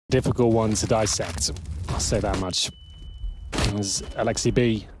difficult one to dissect. I'll say that much. As Alexi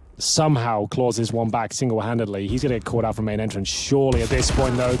B somehow claws his one back single-handedly. He's going to get caught out from main entrance. Surely at this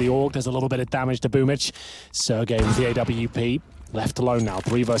point, though, the Orc does a little bit of damage to Boomich. sergej with the AWP. Left alone now,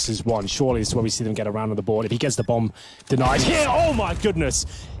 3 versus 1. Surely this is where we see them get around on the board. If he gets the bomb denied here, oh my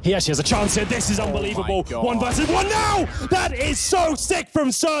goodness. He actually has a chance here. This is unbelievable. 1 versus 1 now! That is so sick from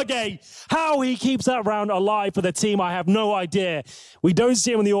sergej. How he keeps that round alive for the team, I have no idea. We don't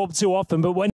see him in the orb too often, but when